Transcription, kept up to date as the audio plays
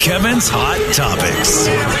Kevin's Hot Topics.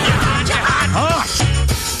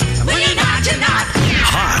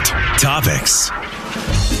 Hot Topics.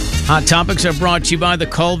 Hot Topics are brought to you by the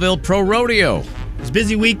Colville Pro Rodeo. It's a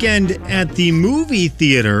busy weekend at the movie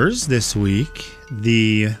theaters this week.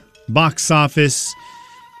 The box office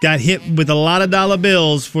got hit with a lot of dollar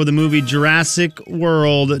bills for the movie Jurassic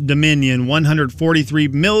World Dominion.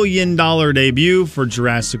 $143 million debut for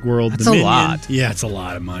Jurassic World Dominion. That's a lot. Yeah, it's a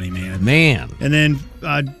lot of money, man. And then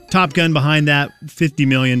Top Gun behind that, $50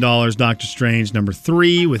 million. Doctor Strange, number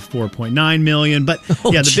 3 with $4.9 million. But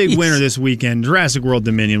the big winner this weekend, Jurassic World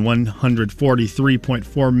Dominion,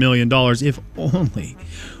 $143.4 million. If only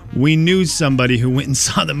we knew somebody who went and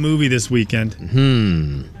saw the movie this weekend.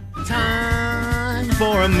 Time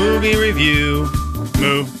for a movie review.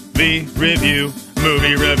 Movie review.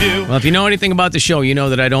 Movie review. Well, if you know anything about the show, you know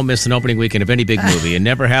that I don't miss an opening weekend of any big movie and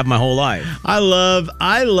never have my whole life. I love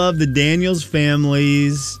the Daniels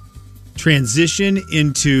family's transition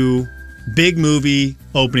into big movie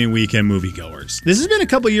opening weekend moviegoers. This has been a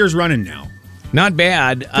couple years running now. Not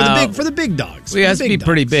bad. For the big dogs. It has to be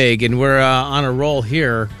pretty big, and we're on a roll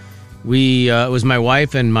here. It was my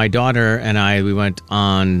wife and my daughter and I. We went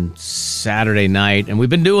on Saturday night, and we've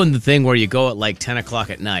been doing the thing where you go at like 10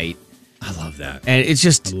 o'clock at night. I love that. And it's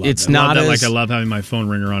just, it's not as... I love having my phone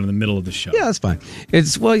ringer on in the middle of the show. Yeah, that's fine.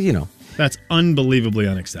 It's, well, you know. That's unbelievably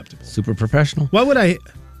unacceptable. Super professional. Why would I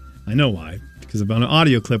know why. Because of an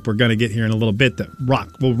audio clip we're going to get here in a little bit that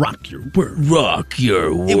will rock your world. Rock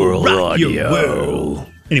your world. It will rock audio. your world.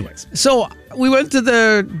 Anyways. So, we went to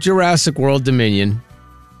the Jurassic World Dominion.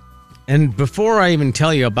 And before I even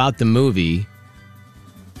tell you about the movie,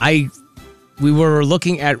 we were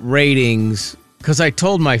looking at ratings because I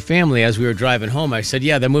told my family as we were driving home, I said,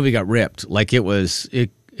 yeah, the movie got ripped. Like it was,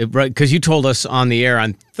 because you told us on the air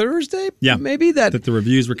on Thursday, maybe that the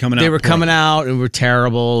reviews were coming out. They were coming out and were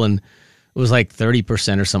terrible, and it was like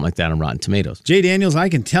 30% or something like that on Rotten Tomatoes. Jay Daniels, I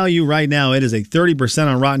can tell you right now it is a 30%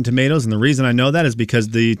 on Rotten Tomatoes, and the reason I know that is because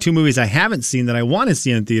the two movies I haven't seen that I want to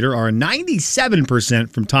see in theater are a 97%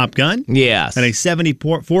 from Top Gun, yes, and a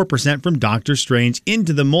 74% from Doctor Strange in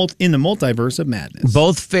the Multiverse of Madness.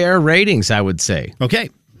 Both fair ratings, I would say. Okay.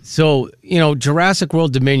 So, Jurassic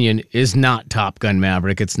World Dominion is not Top Gun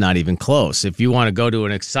Maverick. It's not even close. If you want to go to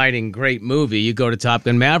an exciting, great movie, you go to Top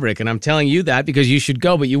Gun Maverick, and I'm telling you that because you should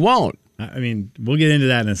go, but you won't. I mean, we'll get into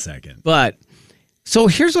that in a second. But, so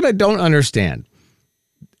here's what I don't understand.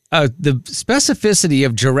 The specificity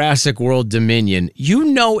of Jurassic World Dominion, you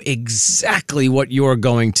know exactly what you're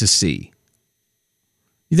going to see.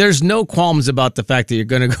 There's no qualms about the fact that you're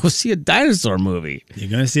going to go see a dinosaur movie.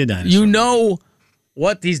 You're going to see a dinosaur You know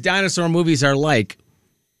what these dinosaur movies are like.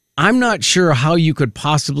 I'm not sure how you could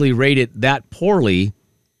possibly rate it that poorly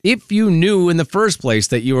if you knew in the first place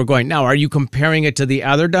that you were going. Now, are you comparing it to the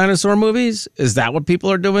other dinosaur movies? Is that what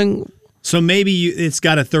people are doing? So maybe it's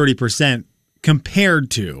got a 30% compared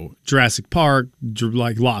to Jurassic Park,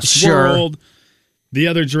 like Lost World, the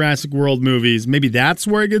other Jurassic World movies. Maybe that's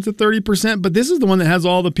where it gets a 30%, but this is the one that has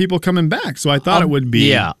all the people coming back. So I thought it would be.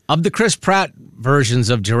 Yeah. Of the Chris Pratt versions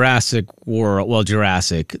of Jurassic World,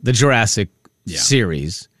 the Jurassic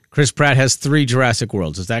series, Chris Pratt has 3 Jurassic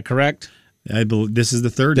Worlds. Is that correct? I believe this is the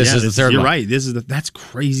third. This is the third You're one. right. That's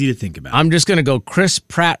crazy to think about. I'm just going to go Chris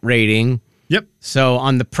Pratt rating. Yep. So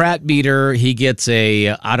on the Pratt meter, he gets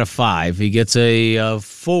a out of 5. He gets a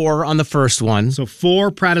 4 on the first one. So 4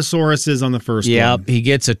 Pratosauruses on the first one. Yep. He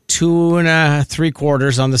gets a 2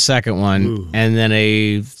 3/4 on the second one. Ooh. And then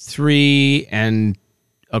a 3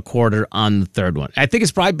 1/4 on the third one. I think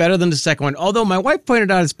it's probably better than the second one. Although my wife pointed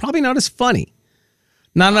out it's probably not as funny.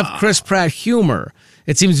 Not enough Chris Pratt humor.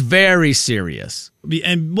 It seems very serious.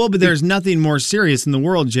 But there's nothing more serious in the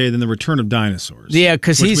world, Jay, than the return of dinosaurs. Yeah,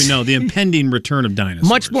 because we know the impending return of dinosaurs.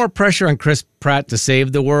 Much more pressure on Chris Pratt to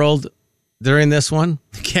save the world during this one.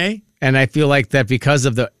 Okay. And I feel like that because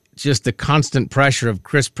of the constant pressure of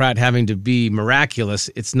Chris Pratt having to be miraculous,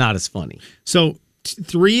 it's not as funny. So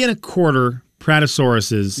 3 1/4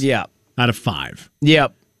 Pratosauruses out of 5.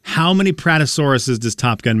 Yep. How many Pratosauruses does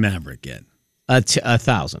Top Gun Maverick get?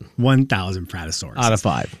 1,000. 1,000 Pratosauruses. Out of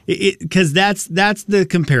 5. Because that's the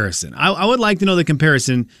comparison. I would like to know the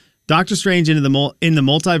comparison. Doctor Strange in the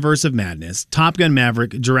Multiverse of Madness, Top Gun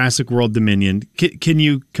Maverick, Jurassic World Dominion. Can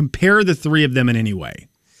you compare the 3 of them in any way?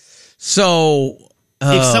 So,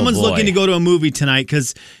 if someone's looking to go to a movie tonight,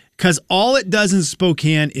 because all it does in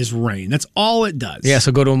Spokane is rain. That's all it does. Yeah,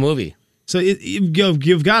 so go to a movie. So you've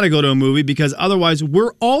got to go to a movie because otherwise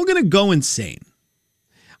we're all going to go insane.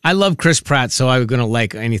 I love Chris Pratt, so I'm going to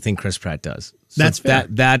like anything Chris Pratt does. So that's fair.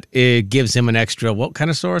 That gives him an extra, what kind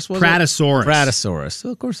of saurus was Pratosaurus. it? Pratosaurus. So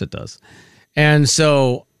of course it does. And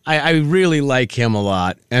so I really like him a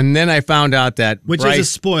lot. And then I found out that Which is a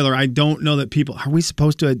spoiler. I don't know that people... Are we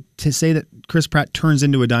supposed to say that Chris Pratt turns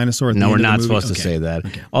into a dinosaur at the end No, we're of the not movie? supposed to say that.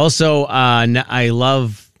 Okay. Also, I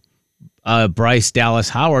love Bryce Dallas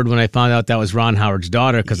Howard when I found out that was Ron Howard's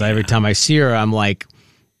daughter, because every time I see her, I'm like,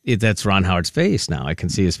 that's Ron Howard's face now. I can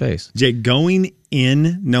see his face. Jake, going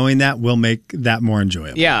in knowing that will make that more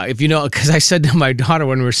enjoyable. Yeah, if you know, because I said to my daughter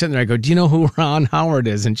when we were sitting there, I go, do you know who Ron Howard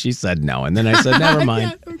is? And she said no. And then I said, never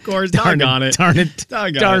mind. Yeah, of course,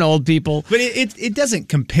 darn old people. But it doesn't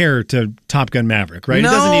compare to Top Gun Maverick, right? No,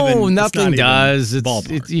 it doesn't even, nothing does.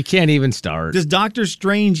 You can't even start. Does Doctor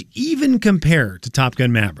Strange even compare to Top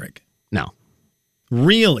Gun Maverick? No.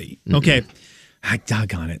 Really? Mm-hmm. Okay. I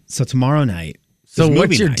doggone it. So tomorrow night. So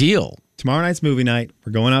what's your deal? Tomorrow night's movie night.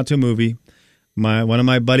 We're going out to a movie. One of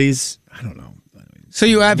my buddies, I don't know. So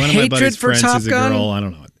you have hatred for Top Gun? Girl, I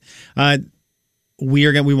don't know.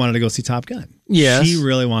 We wanted to go see Top Gun. Yes. She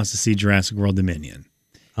really wants to see Jurassic World Dominion.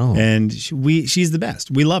 Oh. And she's the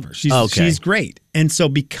best. We love her. She's great. And so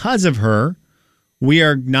because of her, we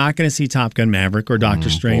are not going to see Top Gun Maverick or Doctor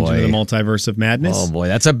Strange in the Multiverse of Madness. Oh boy,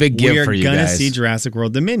 that's a big gift for you guys. We are going to see Jurassic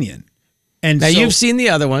World Dominion. And now you've seen the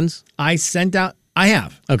other ones. I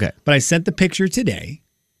have. Okay. But I sent the picture today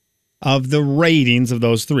of the ratings of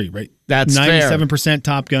those three, right? That's 97%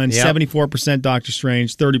 Top Gun, 74% Doctor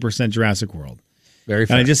Strange, 30% Jurassic World. Very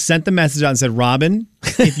fair. And I just sent the message out and said, Robin,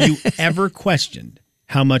 if you ever questioned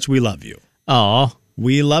how much we love you. Oh.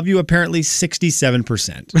 We love you apparently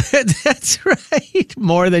 67%. That's right.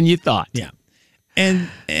 More than you thought. Yeah.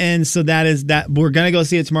 And so that is that. We're going to go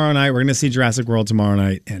see it tomorrow night. We're going to see Jurassic World tomorrow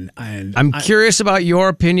night. And I'm curious about your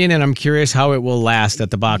opinion, and I'm curious how it will last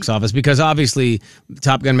at the box office, because obviously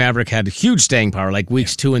Top Gun Maverick had huge staying power. Like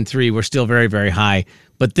weeks 2 and 3 were still very, very high.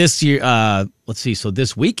 But this year, let's see. So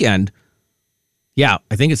this weekend, I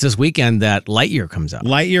think it's this weekend that Lightyear comes out.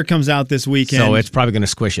 Lightyear comes out this weekend. So it's probably going to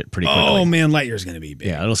squish it pretty quickly. Oh, man, Lightyear's going to be big.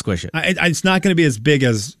 Yeah, it'll squish it. It's not going to be as big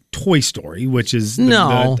as Toy Story, which is...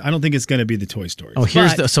 I don't think it's going to be the Toy Story. Oh,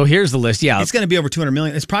 here's the list. Yeah. It's going to be over $200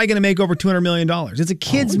 million. It's probably going to make over $200 million. It's a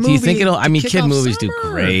kid's movie. Do you think it'll... I mean, kid movies do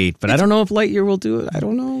great, but I don't know if Lightyear will do it. I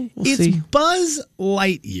don't know. We'll see. It's Buzz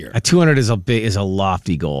Lightyear. 200 is a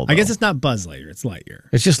lofty goal, though. I guess it's not Buzz Lightyear. It's Lightyear.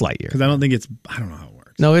 It's just Lightyear. Because I don't think it's... I don't know how it works.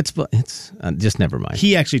 No, it's just never mind.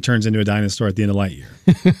 He actually turns into a dinosaur at the end of Lightyear.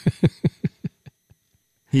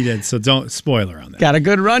 He did, so don't spoiler on that. Got a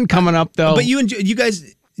good run coming up, though. But you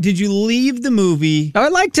guys, did you leave the movie? I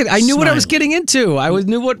liked it. I knew what I was getting into. I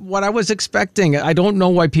knew what I was expecting. I don't know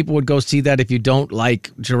why people would go see that if you don't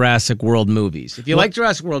like Jurassic World movies. If you like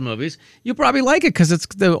Jurassic World movies, you probably like it because it's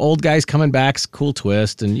the old guys coming back, cool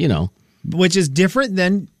twist, and Which is different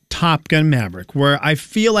than Top Gun Maverick, where I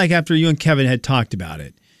feel like after you and Kevin had talked about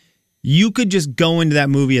it, you could just go into that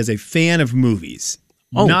movie as a fan of movies.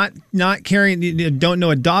 Oh. Not caring, don't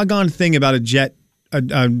know a doggone thing about a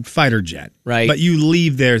fighter jet. Right. But you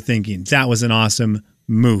leave there thinking, that was an awesome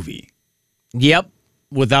movie. Yep,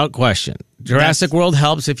 without question. Jurassic World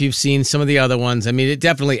helps if you've seen some of the other ones. I mean, it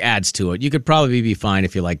definitely adds to it. You could probably be fine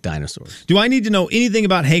if you like dinosaurs. Do I need to know anything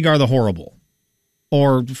about Hagar the Horrible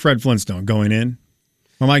or Fred Flintstone going in?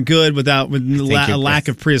 Or am I good with a lack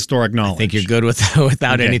of prehistoric knowledge? I think you're good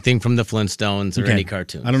without anything from the Flintstones or any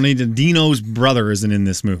cartoons. I don't need to. Dino's brother isn't in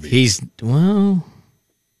this movie.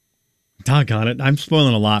 Doggone it. I'm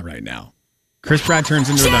spoiling a lot right now. Chris Pratt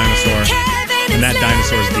turns into a dinosaur, and that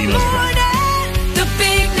dinosaur is Dino's brother. The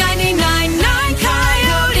big 99.9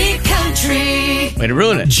 Coyote Country. Way to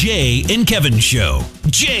ruin it. Jay and Kevin Show.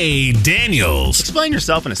 Jay Daniels. Explain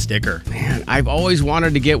yourself in a sticker. Man, I've always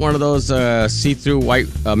wanted to get one of those see-through white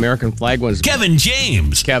American flag ones. Kevin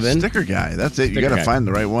James. Kevin. Sticker guy. That's it. Sticker You got to guy. find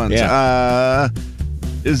the right ones. Yeah.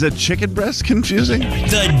 Is a chicken breast confusing?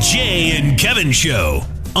 The Jay and Kevin Show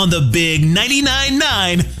on the big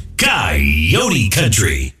 99.9 Coyote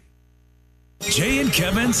Country. Jay and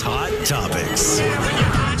Kevin's Hot Topics.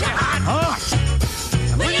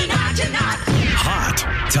 Hot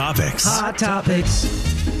Topics. Hot Topics.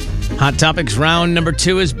 Hot Topics round number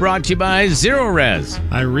 2 is brought to you by Zero Res.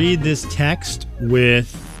 I read this text with...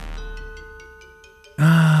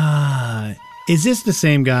 is this the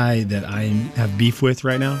same guy that I have beef with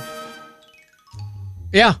right now?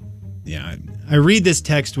 Yeah. Yeah. I read this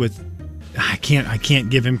text with... I can't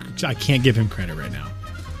give him credit right now.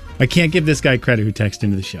 I can't give this guy credit who texted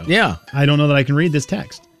into the show. Yeah. I don't know that I can read this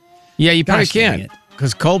text. Yeah, you probably Gosh, dang can't. it.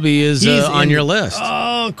 Because Colby is on your list.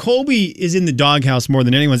 Oh, Colby is in the doghouse more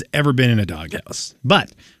than anyone's ever been in a doghouse.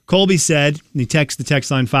 But Colby said, and he texted the text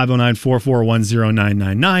line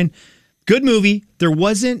 509-441-0999, good movie. There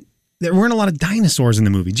wasn't there weren't a lot of dinosaurs in the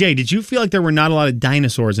movie. Jay, did you feel like there were not a lot of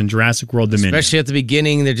dinosaurs in Jurassic World Dominion? Especially at the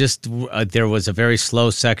beginning, there was a very slow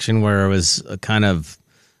section where it was kind of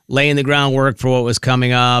laying the groundwork for what was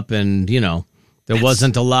coming up, and there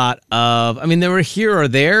wasn't a lot of. I mean, they were here or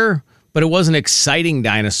there, but it wasn't exciting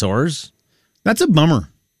dinosaurs. That's a bummer.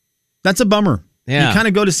 Yeah. You kind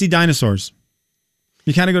of go to see dinosaurs.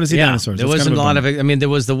 Dinosaurs. There wasn't a lot of it. I mean, there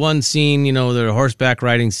was the one scene, the horseback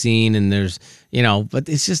riding scene, and there's, but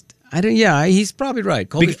it's just, he's probably right.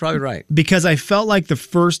 Colby's probably right. Because I felt like the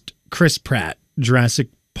first Chris Pratt Jurassic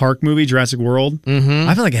Park movie, Jurassic World,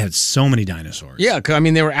 I felt like it had so many dinosaurs. Yeah, I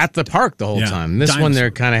mean, they were at the park the whole time. This one, they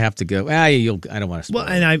kind of have to go, I don't want to spoil it.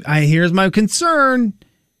 Well, and I here's my concern.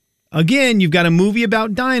 Again, you've got a movie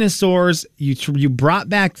about dinosaurs. You brought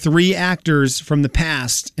back 3 actors from the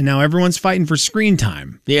past, and now everyone's fighting for screen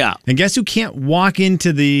time. Yeah. And guess who can't walk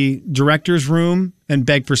into the director's room and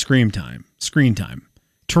beg for screen time?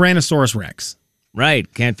 Tyrannosaurus Rex. Right.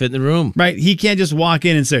 Can't fit in the room. Right. He can't just walk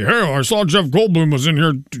in and say, hey, I saw Jeff Goldblum was in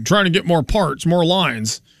here trying to get more parts, more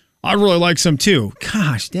lines. I really like some too.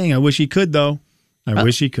 Gosh, dang, I wish he could, though. I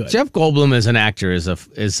wish he could. Jeff Goldblum as an actor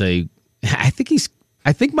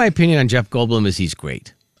I think my opinion on Jeff Goldblum is he's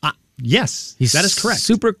great. Yes, that is correct.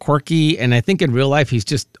 Super quirky, and I think in real life he's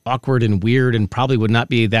just awkward and weird and probably would not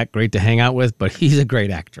be that great to hang out with, but he's a great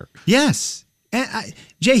actor. Yes. And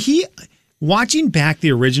Jay, watching back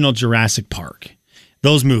the original Jurassic Park,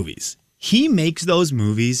 those movies, he makes those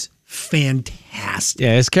movies fantastic.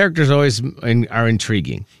 Yeah, his characters always are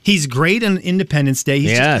intriguing. He's great on Independence Day.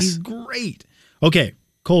 He's great. Okay,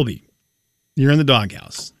 Colby, you're in the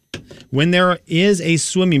doghouse. When there is a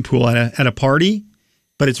swimming pool at a party,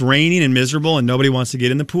 but it's raining and miserable and nobody wants to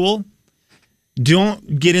get in the pool,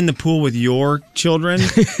 don't get in the pool with your children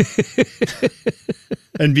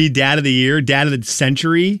and be dad of the year, dad of the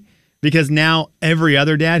century, because now every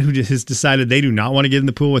other dad who has decided they do not want to get in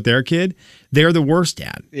the pool with their kid, they're the worst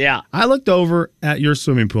dad. Yeah. I looked over at your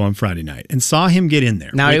swimming pool on Friday night and saw him get in there.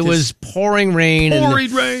 Now, it was pouring rain.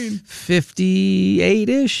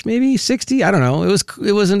 58-ish, maybe 60. I don't know.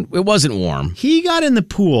 It wasn't warm. He got in the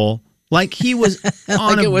pool like he was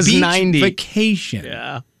on like a it was beach 90. vacation.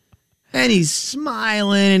 Yeah. And he's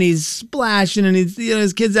smiling and he's splashing and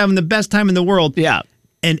his kid's having the best time in the world. Yeah.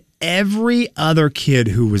 And every other kid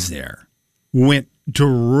who was there went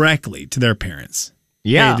directly to their parents.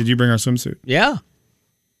 Yeah. Hey, did you bring our swimsuit? Yeah.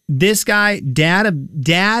 This guy, dad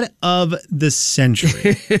of the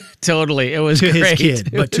century. Totally. It was to great. his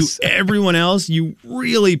kid. But to everyone else, you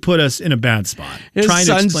really put us in a bad spot. His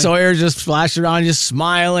son Sawyer just flashed around, just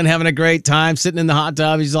smiling, having a great time, sitting in the hot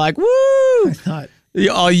tub. He's like, woo! I thought,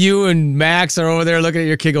 all you and Max are over there looking at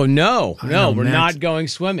your kid go, no, we're Max, not going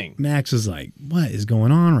swimming. Max was like, what is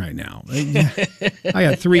going on right now? I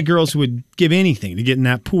got 3 girls who would give anything to get in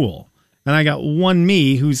that pool. And I got one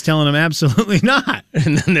me who's telling him absolutely not.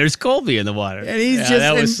 And then there's Colby in the water. And he's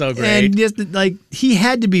that was so great. And just like he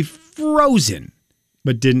had to be frozen,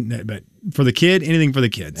 but didn't. But for the kid, anything for the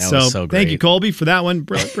kids. That was so great. Thank you, Colby, for that one.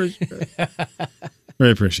 Very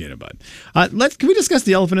appreciate it, bud. Can we discuss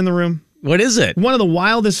the elephant in the room? What is it? One of the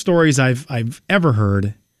wildest stories I've ever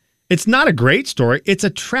heard. It's not a great story. It's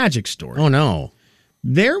a tragic story. Oh no!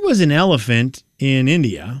 There was an elephant in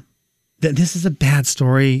India. This is a bad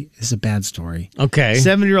story. Okay.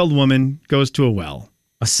 70-year-old woman goes to a well.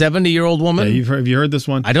 A 70-year-old woman? Yeah, have you heard this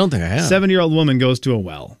one? I don't think I have. 70-year-old woman goes to a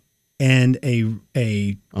well, and a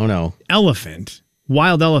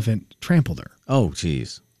wild elephant, trampled her. Oh,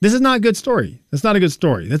 jeez. This is not a good story. That's not a good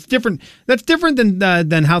story. That's different. That's different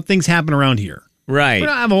than how things happen around here. Right. We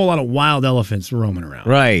don't have a whole lot of wild elephants roaming around.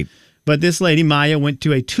 Right. But this lady, Maya, went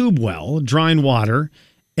to a tube well, drawing water,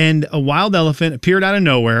 and a wild elephant appeared out of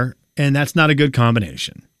nowhere. And that's not a good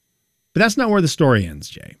combination. But that's not where the story ends,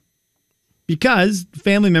 Jay. Because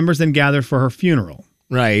family members then gather for her funeral.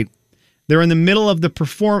 Right. They're in the middle of the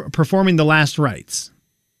performing the last rites.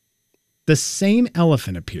 The same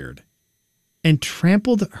elephant appeared and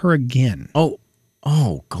trampled her again. Oh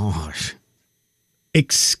gosh.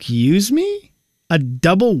 Excuse me? A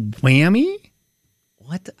double whammy?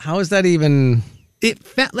 What? How is that even? It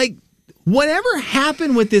felt like whatever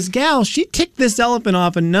happened with this gal, she ticked this elephant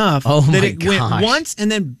off enough that it went once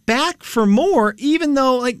and then back for more, even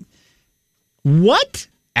though, what?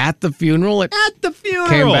 At the funeral? At the funeral.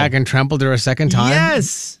 Came back and trampled her a second time?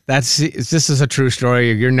 Yes. This is a true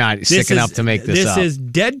story. You're not sick enough to make this up. This is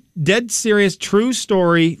dead serious, true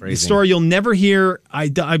story. Phrasing. The story you'll never hear. I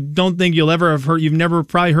don't think you'll ever have heard. You've never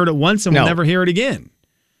probably heard it once and will never hear it again.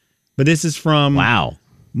 But this is from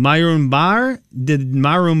Mayurumbar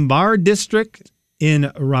district in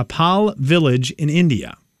Rapal village in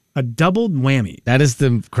India. A double whammy. That is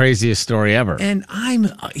the craziest story ever. And I'm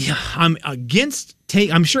against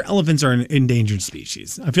I'm sure elephants are an endangered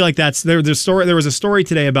species. I feel like there was a story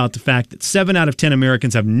today about the fact that 7 out of 10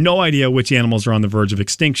 Americans have no idea which animals are on the verge of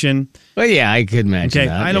extinction. Well, yeah, I could imagine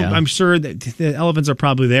that. I'm sure that the elephants are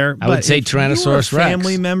probably there. I would say Tyrannosaurus Rex.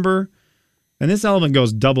 Family member, and this elephant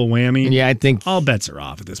goes double whammy. Yeah, I think all bets are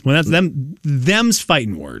off at this point. That's them's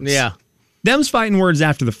fighting words. Yeah. Them's fighting words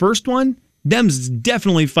after the first one. Them's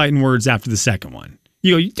definitely fighting words after the second one.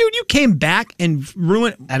 You go, dude, you came back and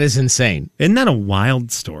ruined. That is insane. Isn't that a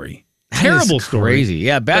wild story? Terrible story. Crazy.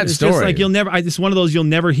 Yeah, bad it's story. Just like it's one of those you'll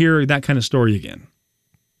never hear that kind of story again.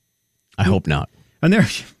 I hope not. And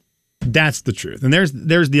that's the truth. And there's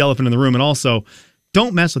the elephant in the room. And also,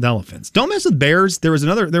 don't mess with elephants. Don't mess with bears. There was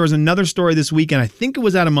another story this weekend. I think it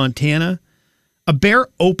was out of Montana. A bear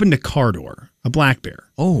opened a car door. A black bear.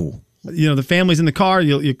 Oh. The family's in the car.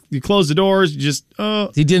 You close the doors. You just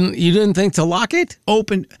You didn't think to lock it?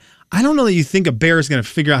 Open. I don't know that you think a bear is going to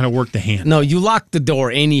figure out how to work the handle. No, you lock the door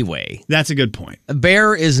anyway. That's a good point. A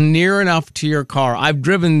bear is near enough to your car. I've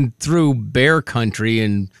driven through bear country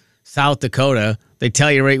in South Dakota. They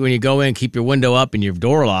tell you right when you go in, keep your window up and your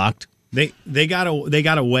door locked. They got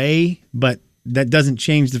away, but that doesn't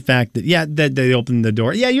change the fact that they opened the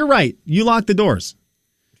door. Yeah, you're right. You lock the doors.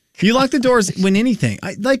 You lock the doors when anything.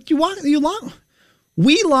 We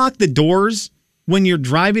lock the doors when you're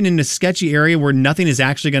driving in a sketchy area where nothing is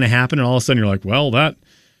actually going to happen, and all of a sudden you're like, well, that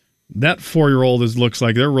 4-year-old looks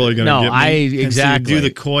like they're really going to get me. Exactly. So you do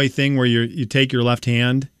the coy thing where you take your left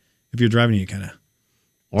hand if you're driving, you kind of.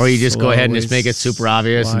 Or you just go ahead and just make it super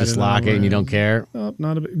obvious and just lock it and you don't care. Oh,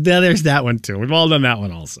 not a big. There's that one too. We've all done that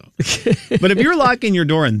one also. But if you're locking your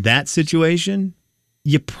door in that situation,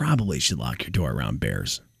 you probably should lock your door around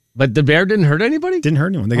bears. But the bear didn't hurt anybody? Didn't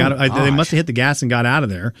hurt anyone. They must have hit the gas and got out of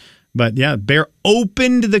there. But yeah, bear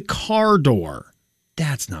opened the car door.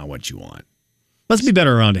 That's not what you want. Let's be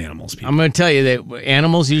better around animals, people. I'm going to tell you that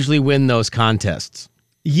animals usually win those contests.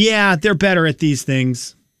 Yeah, they're better at these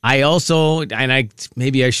things.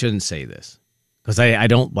 Maybe I shouldn't say this because I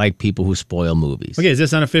don't like people who spoil movies. Okay, is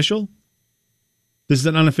this unofficial? This is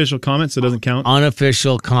an unofficial comment, so it doesn't count?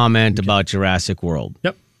 Unofficial comment about Jurassic World.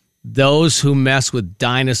 Yep. Those who mess with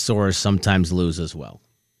dinosaurs sometimes lose as well.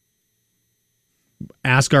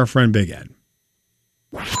 Ask our friend Big Ed.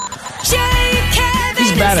 Jay, Kevin,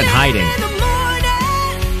 he's bad at hiding.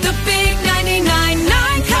 The big 99.9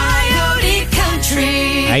 Coyote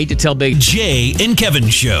Country. I hate to tell Big Jay and Kevin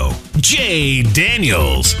Show. Jay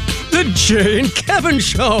Daniels. The Jay and Kevin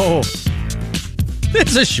Show.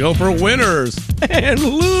 It's a show for winners and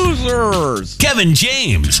losers. Kevin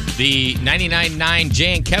James. The 99.9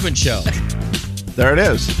 Jay and Kevin Show. There it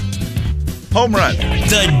is. Home run.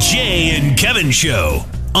 The Jay and Kevin Show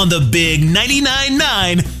on the big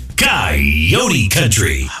 99.9 Coyote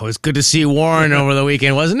Country. It was good to see Warren over the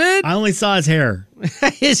weekend, wasn't it? I only saw his hair.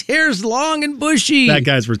 His hair's long and bushy. That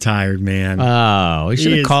guy's retired, man. Oh, we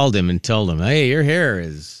should have called him and told him, hey, your hair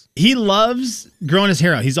is... He loves growing his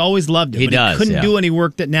hair out. He's always loved it. He does. He couldn't do any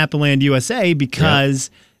work at Napaland USA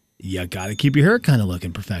because you got to keep your hair kind of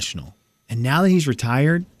looking professional. And now that he's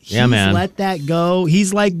retired, he's let that go.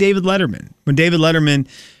 He's like David Letterman. When David Letterman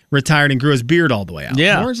retired and grew his beard all the way out.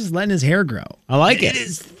 Yeah. Moore's just letting his hair grow. I like it. It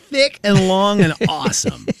is thick and long and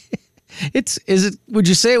awesome. Would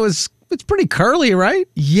you say it's pretty curly, right?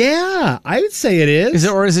 Yeah, I would say it is.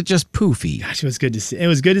 Or is it just poofy? Gosh, it was good to see. It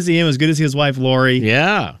was good to see him. It was good to see his wife, Lori.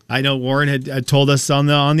 Yeah. I know Warren had told us on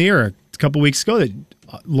the air a couple weeks ago that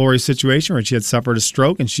Lori's situation where she had suffered a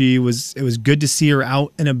stroke, and it was good to see her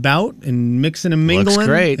out and about and mixing and mingling. Looks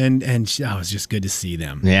great. And it was just good to see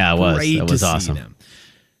them. Yeah, it was. Great that was to awesome. See them.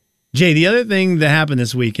 Jay, the other thing that happened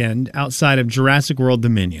this weekend outside of Jurassic World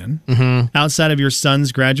Dominion, outside of your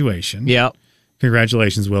son's graduation. Yep.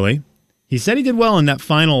 Congratulations, Willie. He said he did well in that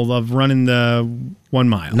final of running the 1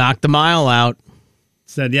 mile. Knocked the mile out.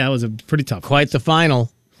 Said, yeah, it was a pretty tough. Quite the final.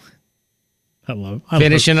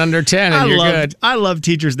 Finishing under 10 and you're good. I love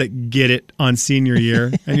teachers that get it on senior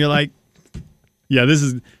year. And you're like, yeah,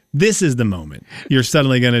 this is the moment. You're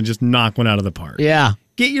suddenly going to just knock one out of the park. Yeah.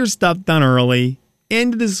 Get your stuff done early.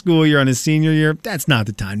 Into the school year on his senior year. That's not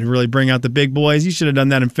the time to really bring out the big boys. You should have done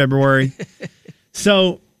that in February.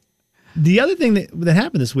 So the other thing that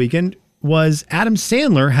happened this weekend was Adam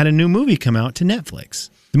Sandler had a new movie come out to Netflix.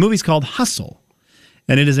 The movie's called Hustle,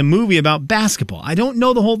 and it is a movie about basketball. I don't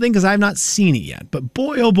know the whole thing because I have not seen it yet, but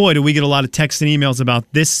boy, oh boy, do we get a lot of texts and emails about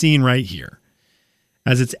this scene right here.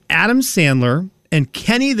 As it's Adam Sandler and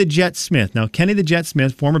Kenny the Jet Smith. Now, Kenny the Jet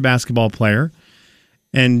Smith, former basketball player,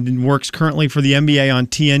 and works currently for the NBA on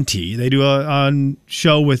TNT. They do a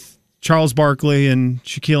show with Charles Barkley and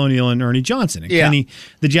Shaquille O'Neal and Ernie Johnson. And Kenny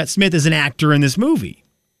the Jet Smith is an actor in this movie.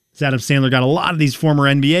 So Adam Sandler got a lot of these former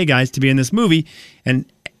NBA guys to be in this movie.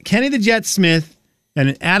 And Kenny the Jet Smith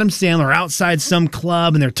and Adam Sandler are outside some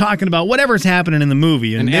club, and they're talking about whatever's happening in the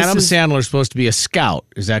movie. And Adam Sandler is supposed to be a scout.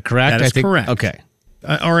 Is that correct? That is correct. Okay.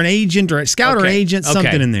 Or an agent or a scout or agent,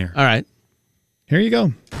 something in there. All right. Here you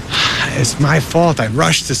go. It's my fault. I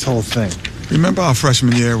rushed this whole thing. Remember our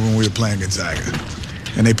freshman year when we were playing Gonzaga?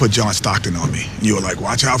 And they put John Stockton on me. And you were like,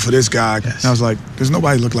 watch out for this guy. Yes. And I was like, there's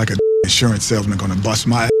nobody look like a insurance salesman going to bust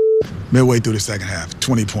my ass. Midway through the second half,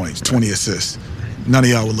 20 points, 20 assists. None of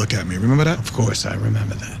y'all would look at me. Remember that? Of course, I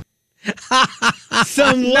remember that.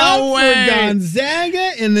 Some love for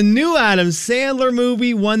Gonzaga in the new Adam Sandler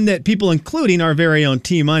movie, one that people, including our very own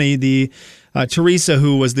T-Money, the Teresa,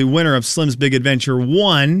 who was the winner of Slim's Big Adventure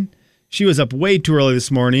 1, she was up way too early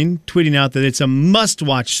this morning, tweeting out that it's a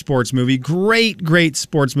must-watch sports movie. Great, great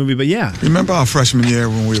sports movie, but yeah. Remember our freshman year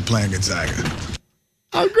when we were playing Gonzaga?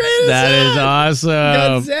 How great is that? That is awesome.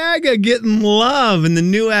 Gonzaga getting love in the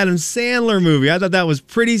new Adam Sandler movie. I thought that was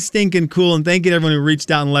pretty stinking cool, and thank you to everyone who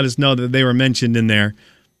reached out and let us know that they were mentioned in there.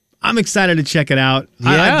 I'm excited to check it out.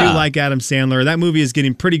 I do like Adam Sandler. That movie is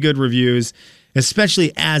getting pretty good reviews,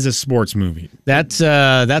 especially as a sports movie. That's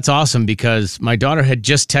awesome because my daughter had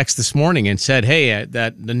just texted this morning and said, hey,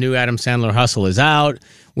 that the new Adam Sandler Hustle is out.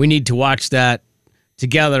 We need to watch that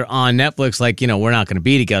together on Netflix. Like, we're not going to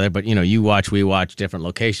be together, but, you watch, we watch, different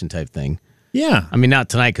location type thing. Yeah. I mean, not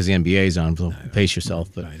tonight because the NBA's on, so pace yourself.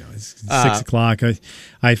 But I know. It's 6 o'clock.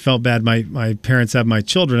 I felt bad. My parents have my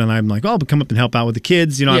children, and I'm like, I'll come up and help out with the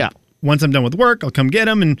kids. Once I'm done with work, I'll come get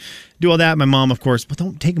them and do all that. My mom, of course, but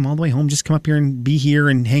don't take them all the way home. Just come up here and be here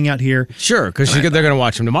and hang out here. Sure, because they're going to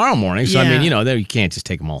watch them tomorrow morning. So, I mean, you can't just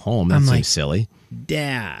take them all home. That seems silly.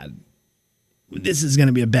 Dad, this is going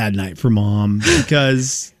to be a bad night for Mom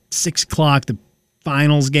because 6 o'clock, the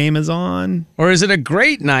finals game is on. Or is it a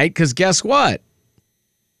great night? Because guess what?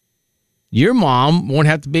 Your mom won't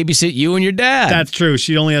have to babysit you and your dad. That's true.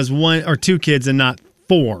 She only has 1 or 2 kids and not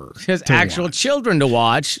 4. She has actual children to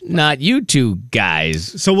watch, not you two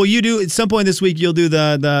guys. So will you do, at some point this week, you'll do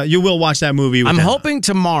you will watch that movie with I'm them. hoping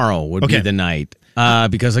tomorrow would be the night.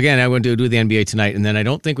 Because, again, I went to do the NBA tonight, and then I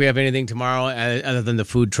don't think we have anything tomorrow other than the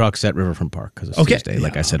food trucks at Riverfront Park because it's Tuesday,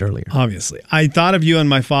 like I said earlier. Obviously. I thought of you and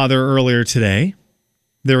my father earlier today.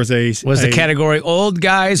 There was the category old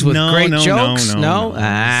guys with great jokes? No.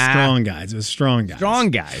 Strong guys. It was strong guys.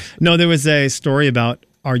 Strong guys. No, there was a story about,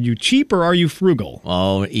 are you cheap or are you frugal?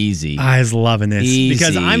 Oh, easy. I was loving this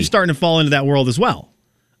because Easy. I'm starting to fall into that world as well.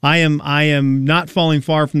 I am not falling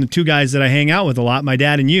far from the 2 guys that I hang out with a lot, my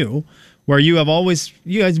dad and you, where you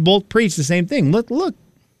guys both preach the same thing. Look,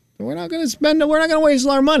 we're not going to waste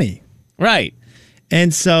our money. Right.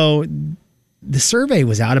 And so the survey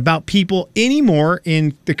was out about people anymore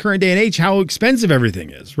in the current day and age, how expensive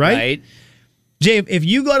everything is, right? Right. Jay, if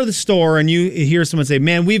you go to the store and you hear someone say,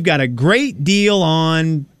 man, we've got a great deal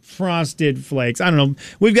on Frosted Flakes. I don't know.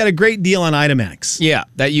 We've got a great deal on item X. Yeah,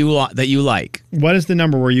 that you like. What is the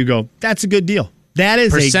number where you go, that's a good deal? That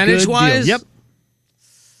is a good deal. Percentage-wise? Yep.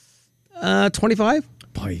 25?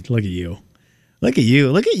 Boy, look at you. Look at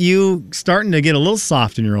you. Look at you starting to get a little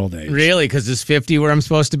soft in your old age. Really? Because it's 50 where I'm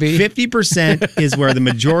supposed to be? 50% is where the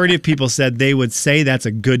majority of people said they would say that's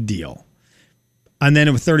a good deal. And then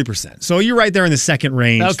it was 30%. So you're right there in the second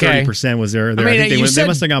range. Okay. 30% was there. I mean, I think they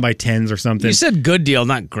must have gone by tens or something. You said good deal,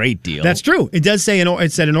 not great deal. That's true. It does say,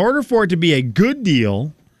 it said in order for it to be a good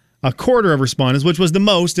deal, a quarter of respondents, which was the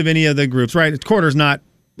most of any of the groups, right? A quarter is not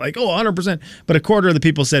like, 100%, but a quarter of the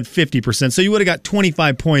people said 50%. So you would have got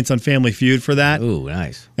 25 points on Family Feud for that. Ooh,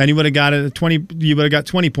 nice. And you would have got 20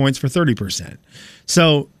 points for 30%.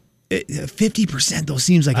 So 50% though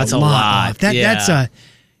seems like that's a lot. That's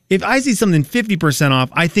if I see something 50% off,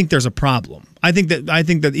 I think there's a problem. I think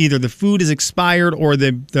that either the food is expired or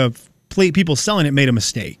the people selling it made a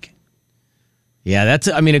mistake. Yeah,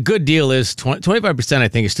 a good deal is 25%. I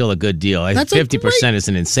think is still a good deal. 50% is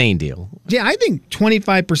an insane deal. Yeah, I think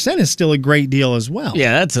 25% is still a great deal as well.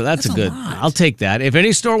 Yeah, that's a good. I'll take that. If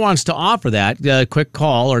any store wants to offer that, quick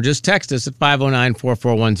call or just text us at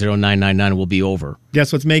 509-441-0999. We'll be over.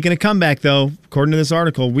 Guess what's making a comeback though? According to this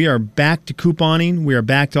article, we are back to couponing. We are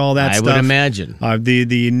back to all that stuff. I would imagine.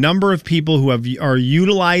 The number of people who are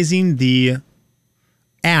utilizing the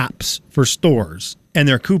apps for stores and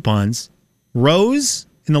their coupons rose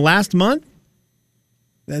in the last month,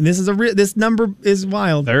 and this number is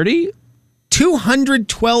wild. 30?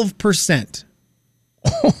 212%.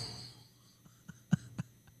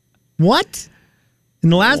 What? In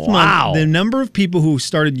the last month, the number of people who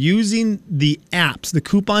started using the apps, the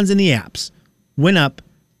coupons in the apps, went up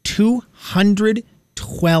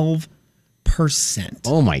 212%.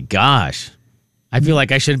 Oh my gosh. I feel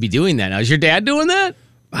like I shouldn't be doing that now. Is your dad doing that?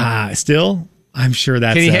 Still? I'm sure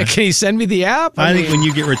that's... Can you send me the app? I think when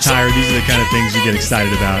you get retired, these are the kind of things you get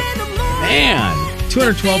excited about. Man.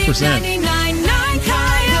 212%. 99.9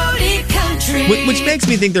 Coyote Country. Which makes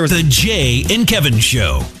me think there was... The Jay and Kevin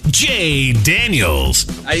Show. Jay Daniels.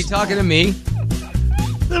 Are you talking to me?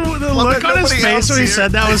 The look on his face when he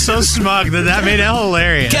said that was so smug that made it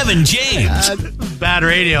hilarious. Kevin James. Bad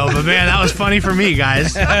radio, but man, that was funny for me,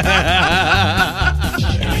 guys. The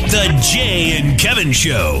Jay and Kevin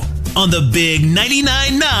Show on the Big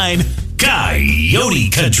 99.9 Coyote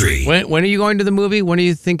Country. When are you going to the movie? When are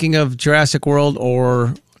you thinking of Jurassic World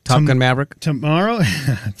or Top Gun Maverick? Tomorrow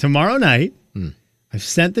night, I've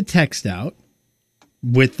sent the text out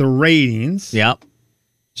with the ratings. Yep.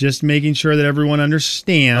 Just making sure that everyone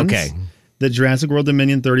understands. Okay. The Jurassic World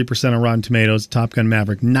Dominion, 30% on Rotten Tomatoes. Top Gun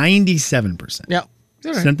Maverick, 97%. Yep.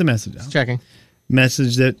 All right. Sent the message out. Just checking.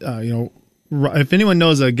 Message that, if anyone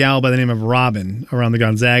knows a gal by the name of Robin around the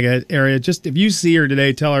Gonzaga area, just if you see her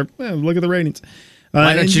today, tell her, look at the ratings.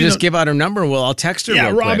 Why don't you just give out her number? Well, I'll text her. Yeah,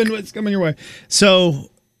 real Robin, quick. it's coming your way. So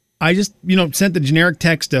I just, sent the generic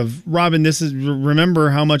text of, Robin, remember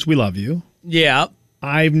how much we love you. Yeah.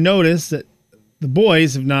 I've noticed that the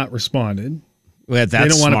boys have not responded. Well, that's they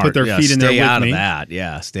don't want to put their feet in there with me. Stay out of that.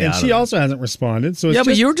 Yeah, stay out of that. And she also hasn't responded. So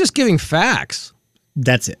but you were just giving facts.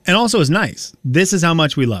 That's it. And also, it's nice. This is how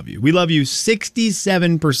much we love you. We love you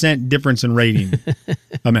 67% difference in rating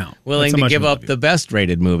amount. Willing to give up the best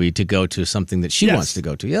rated movie to go to something that she wants to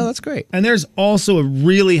go to. Yeah, that's great. And there's also a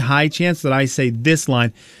really high chance that I say this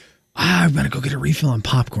line, I'm going to go get a refill on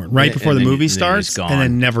popcorn right before the movie starts and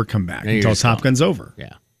then never come back until Top Gun's over.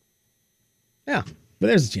 Yeah. Yeah. But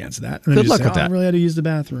there's a chance of that. And Good luck with that. I really had to use the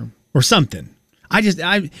bathroom or something. I'm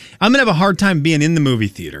going to have a hard time being in the movie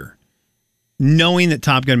theater knowing that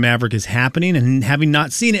Top Gun Maverick is happening and having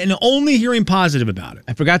not seen it and only hearing positive about it.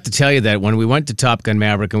 I forgot to tell you that when we went to Top Gun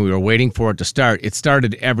Maverick and we were waiting for it to start, it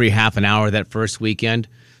started every half an hour that first weekend.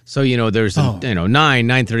 So, there's, 9,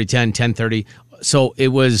 9:30, 10, 10:30. So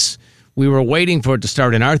we were waiting for it to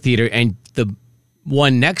start in our theater, and the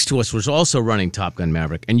one next to us was also running Top Gun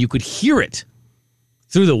Maverick, and you could hear it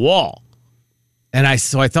through the wall. And I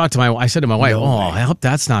said to my wife, I hope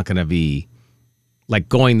that's not going to be like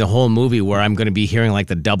going the whole movie where I'm going to be hearing like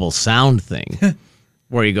the double sound thing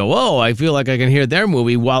where you go, I feel like I can hear their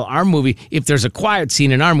movie while our movie, if there's a quiet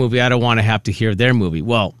scene in our movie, I don't want to have to hear their movie.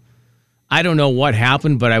 Well, I don't know what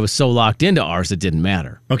happened, but I was so locked into ours, it didn't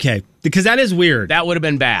matter. Okay. Because that is weird. That would have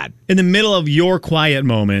been bad. In the middle of your quiet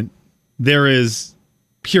moment, there is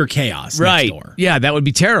pure chaos next door. Yeah, that would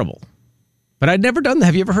be terrible. But I'd never done that.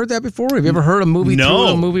 Have you ever heard that before? Have you ever heard a movie through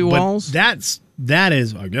the movie walls? That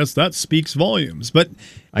is, I guess that speaks volumes. But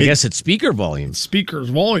I guess it's speaker volumes. Speakers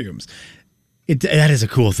volumes. That is a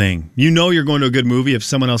cool thing. You're going to a good movie if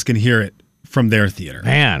someone else can hear it from their theater.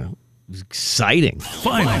 Man, exciting.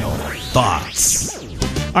 Final thoughts.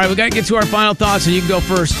 All right, we got to get to our final thoughts, and you can go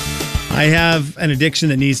first. I have an addiction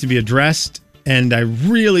that needs to be addressed, and I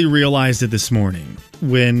really realized it this morning.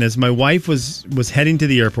 As my wife was heading to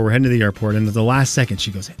the airport, we're heading to the airport, and at the last second, she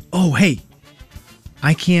goes, "Oh, hey,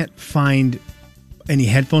 I can't find any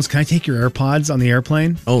headphones. Can I take your AirPods on the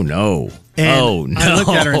airplane?" Oh, no. And I looked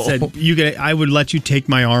at her and said, I would let you take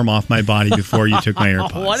my arm off my body before you took my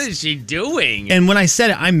AirPods. What is she doing? And when I said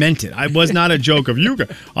it, I meant it. I was not a joke of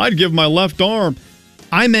I'd give my left arm.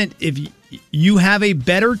 I meant if you have a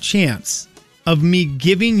better chance of me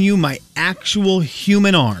giving you my actual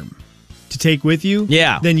human arm to take with you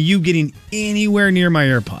than you getting anywhere near my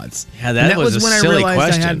AirPods. Yeah, that was a silly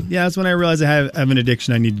question. That's when I realized I have an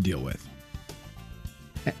addiction I need to deal with.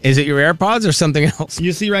 Is it your AirPods or something else?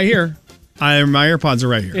 You see right here. My AirPods are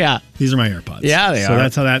right here. Yeah. These are my AirPods. Yeah, they are. So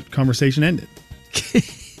that's how that conversation ended.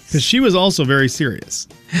 Because she was also very serious.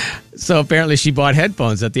 So apparently she bought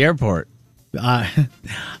headphones at the airport.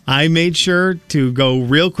 I made sure to go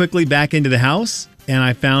real quickly back into the house, and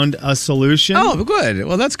I found a solution. Oh, good.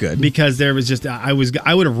 Well, that's good. Because there was just, I would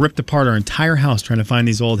have ripped apart our entire house trying to find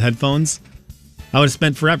these old headphones. I would have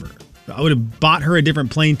spent forever. I would have bought her a different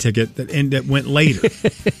plane ticket that went later.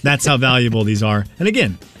 That's how valuable these are. And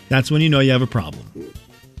again, that's when you know you have a problem.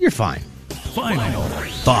 You're fine. Final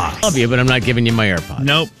thoughts. I love you, but I'm not giving you my AirPods.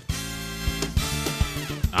 Nope.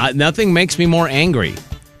 Nothing makes me more angry.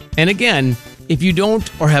 And again, if you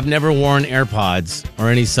don't or have never worn AirPods or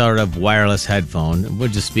any sort of wireless headphone, we'll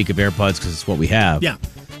just speak of AirPods because it's what we have. Yeah.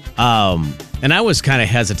 And I was kind of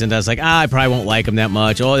hesitant. I was like, I probably won't like them that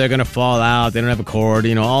much. Oh, they're going to fall out. They don't have a cord.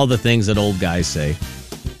 All the things that old guys say.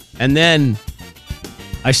 And then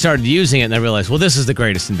I started using it, and I realized, well, this is the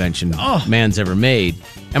greatest invention man's ever made.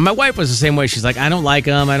 And my wife was the same way. She's like, I don't like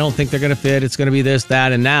them. I don't think they're going to fit. It's going to be this,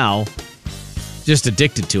 that, and now just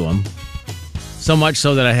addicted to them. So much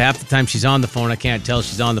so that half the time she's on the phone, I can't tell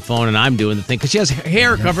she's on the phone, and I'm doing the thing because she has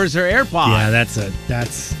hair covers her AirPod. Yeah,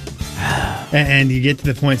 that's. And you get to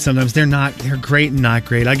the point sometimes they're great and not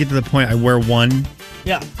great. I get to the point I wear one.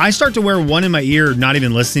 Yeah. I start to wear one in my ear, not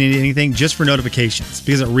even listening to anything, just for notifications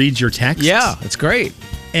because it reads your texts. Yeah, it's great.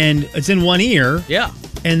 And it's in one ear. Yeah.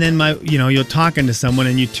 And then you're talking to someone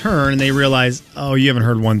and you turn and they realize, oh, you haven't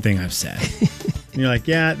heard one thing I've said. And you're like,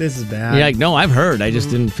 yeah, this is bad. You're like, no, I've heard. I just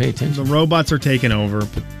didn't pay attention. The robots are taking over,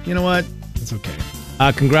 but you know what? It's okay.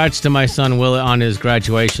 Congrats to my son Will on his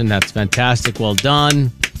graduation. That's fantastic. Well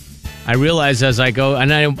done. I realize as I go,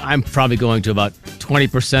 and I'm probably going to about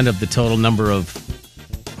 20% of the total number of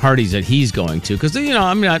parties that he's going to, because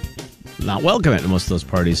I'm not welcome at most of those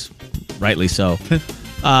parties, rightly so.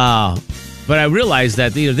 But I realize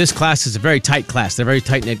that this class is a very tight class. They're a very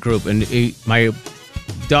tight knit group, and my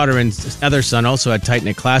daughter and other son also had tight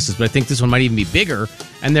knit classes. But I think this one might even be bigger,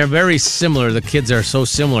 and they're very similar. The kids are so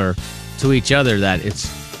similar to each other that it's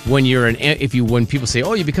when when people say,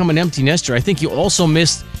 "Oh, you become an empty nester," I think you also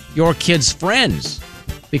miss your kids' friends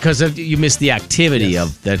because you miss the activity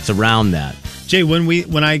that's around that. Jay,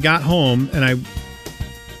 when I got home and I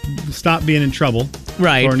stopped being in trouble,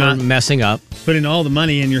 right, or not messing up, putting all the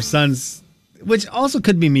money in your son's, which also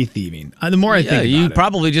could be me thieving. The more I think about you it,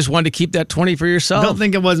 probably just wanted to keep that 20 for yourself. Don't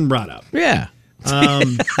think it wasn't brought up. Yeah,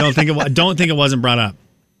 don't think it wasn't brought up.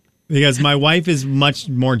 Because my wife is much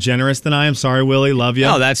more generous than I am. Sorry, Willie, love you.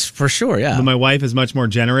 No, that's for sure, yeah. But my wife is much more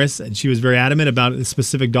generous, and she was very adamant about a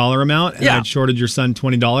specific dollar amount, and I'd shorted your son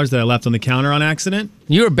 $20 that I left on the counter on accident.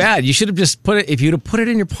 You were bad. You should have just put it, if you'd have put it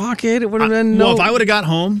in your pocket, it would have been Well, if I would have got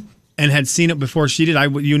home and had seen it before she did,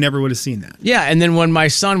 you never would have seen that. Yeah, and then when my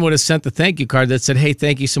son would have sent the thank you card that said, hey,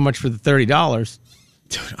 thank you so much for the $30.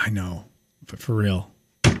 Dude, I know, but for real.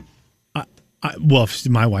 If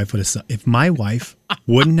my wife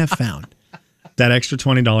wouldn't have found that extra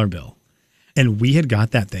 $20 bill, and we had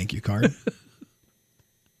got that thank you card.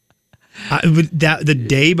 The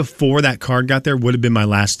day before that card got there would have been my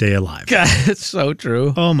last day alive. God, it's so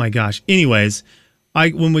true. Oh my gosh. Anyways,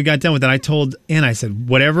 when we got done with that, I told Anna, I said,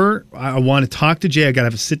 whatever, I want to talk to Jay. I got to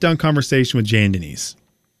have a sit-down conversation with Jay and Denise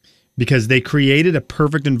because they created a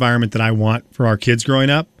perfect environment that I want for our kids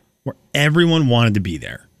growing up where everyone wanted to be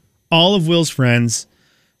there. All of Will's friends,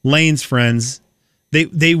 Lane's friends,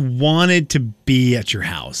 they wanted to be at your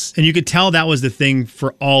house. And you could tell that was the thing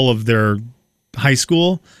for all of their high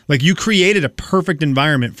school. Like you created a perfect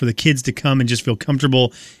environment for the kids to come and just feel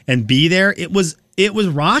comfortable and be there. It was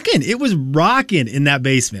rocking. It was rocking in that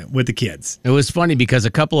basement with the kids. It was funny because a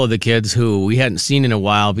couple of the kids who we hadn't seen in a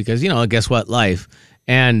while because, guess what, life.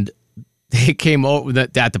 And they came over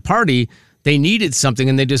at the party. They needed something,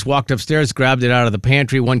 and they just walked upstairs, grabbed it out of the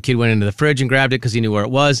pantry. One kid went into the fridge and grabbed it because he knew where it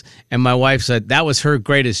was. And my wife said that was her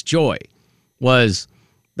greatest joy, was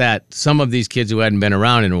that some of these kids who hadn't been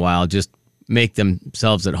around in a while just make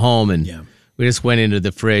themselves at home. And we just went into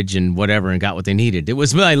the fridge and whatever and got what they needed. It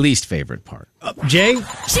was my least favorite part. Jay? Kevin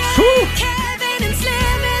and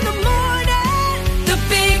Slim in the morning. The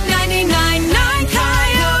big 99.9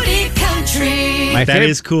 Coyote Country. That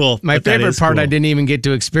is cool. My favorite part I didn't even get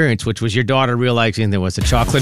to experience, which was your daughter realizing there was a chocolate